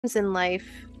in life,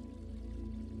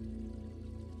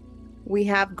 we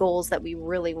have goals that we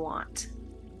really want.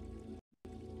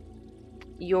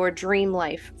 Your dream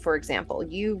life, for example,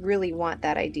 you really want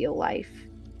that ideal life.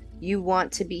 You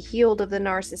want to be healed of the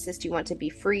narcissist. You want to be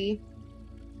free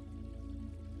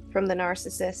from the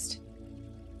narcissist.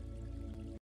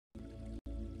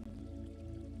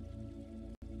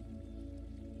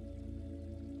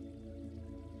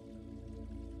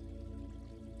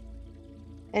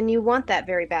 And you want that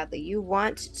very badly. You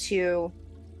want to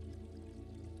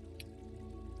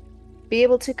be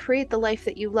able to create the life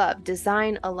that you love,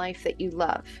 design a life that you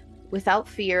love without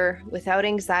fear, without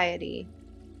anxiety,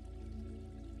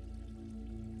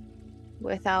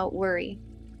 without worry.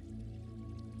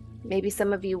 Maybe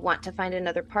some of you want to find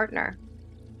another partner.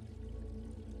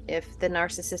 If the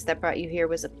narcissist that brought you here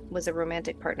was a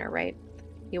romantic partner, right?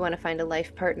 You want to find a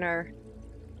life partner.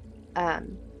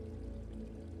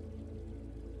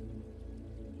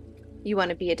 You want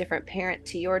to be a different parent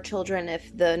to your children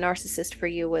if the narcissist for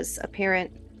you was a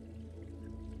parent.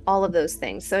 All of those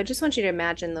things. So I just want you to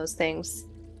imagine those things.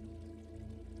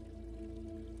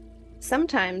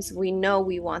 Sometimes we know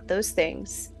we want those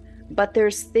things, but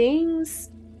there's things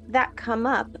that come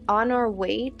up on our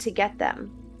way to get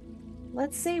them.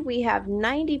 Let's say we have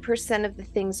 90% of the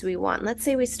things we want. Let's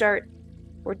say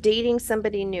we're dating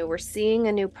somebody new. We're seeing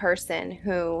a new person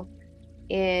who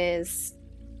is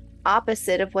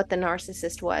opposite of what the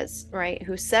narcissist was, right?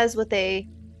 Who says what they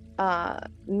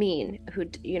mean, who,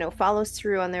 follows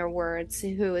through on their words,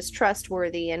 who is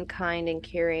trustworthy and kind and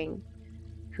caring,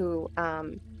 who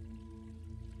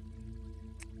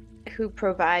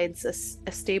provides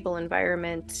a stable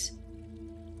environment,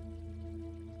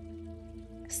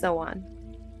 so on.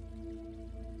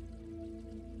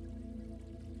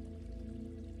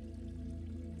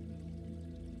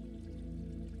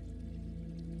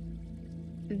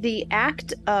 The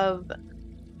act of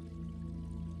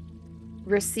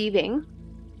receiving,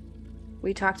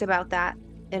 we talked about that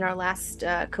in our last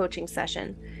coaching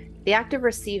session. The act of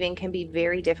receiving can be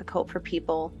very difficult for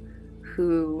people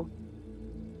who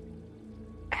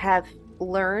have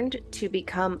learned to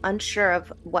become unsure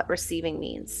of what receiving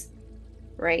means,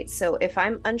 right? So if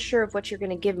I'm unsure of what you're going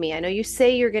to give me, I know you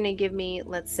say you're going to give me,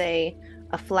 let's say,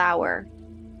 a flower,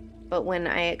 but when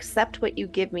I accept what you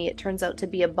give me, it turns out to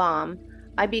be a bomb.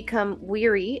 I become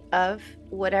weary of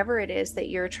whatever it is that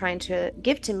you're trying to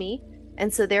give to me,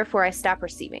 and so therefore I stop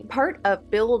receiving. Part of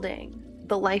building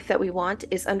the life that we want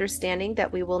is understanding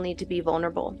that we will need to be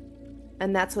vulnerable,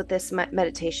 and that's what this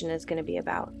meditation is going to be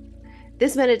about.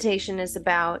 This meditation is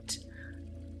about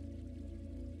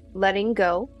letting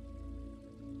go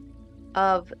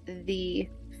of the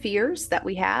fears that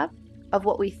we have, of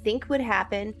what we think would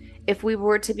happen if we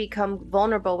were to become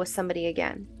vulnerable with somebody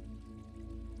again.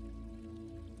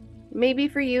 Maybe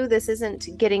for you, this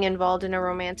isn't getting involved in a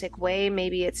romantic way.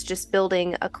 Maybe it's just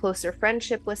building a closer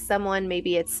friendship with someone.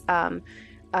 Maybe it's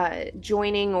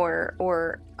joining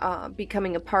or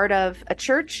becoming a part of a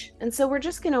church. And so we're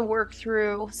just going to work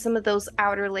through some of those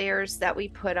outer layers that we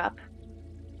put up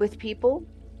with people.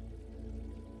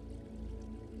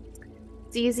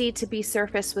 It's easy to be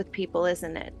surface with people,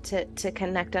 isn't it? To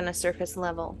connect on a surface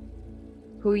level.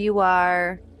 Who you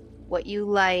are, what you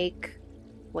like,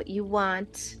 what you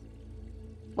want,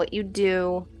 what you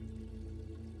do.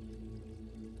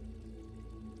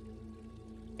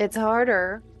 It's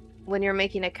harder when you're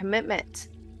making a commitment.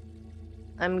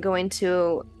 I'm going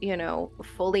to,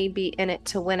 fully be in it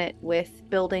to win it with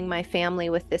building my family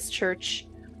with this church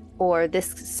or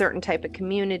this certain type of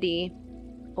community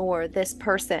or this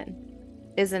person,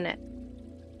 isn't it?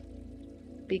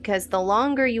 Because the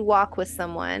longer you walk with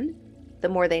someone, the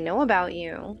more they know about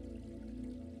you,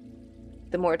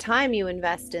 the more time you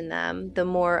invest in them, the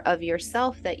more of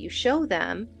yourself that you show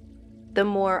them, the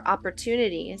more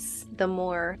opportunities, the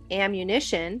more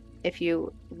ammunition, if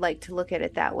you like to look at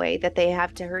it that way, that they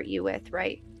have to hurt you with,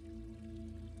 right?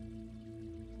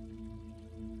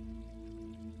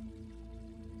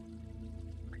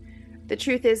 The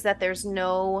truth is that there's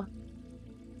no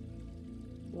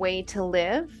way to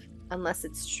live unless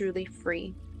it's truly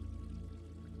free.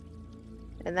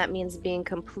 And that means being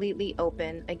completely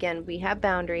open. Again, we have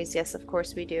boundaries. Yes, of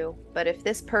course we do. But if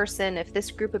this person, if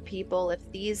this group of people, if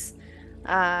these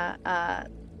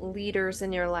leaders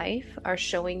in your life are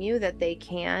showing you that they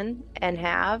can and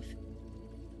have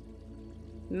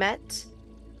met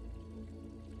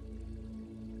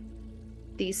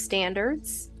these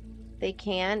standards, they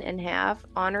can and have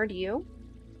honored you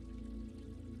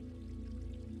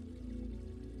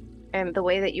and the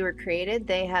way that you were created,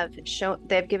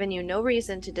 they've given you no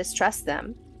reason to distrust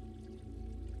them.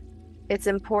 It's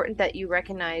important that you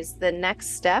recognize the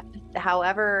next step,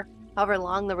 however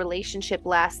long the relationship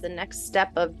lasts, the next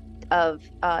step of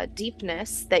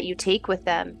deepness that you take with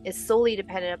them is solely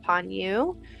dependent upon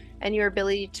you and your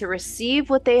ability to receive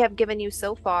what they have given you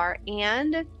so far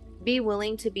and be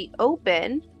willing to be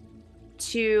open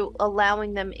to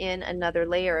allowing them in another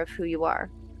layer of who you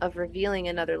are, of revealing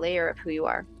another layer of who you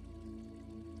are.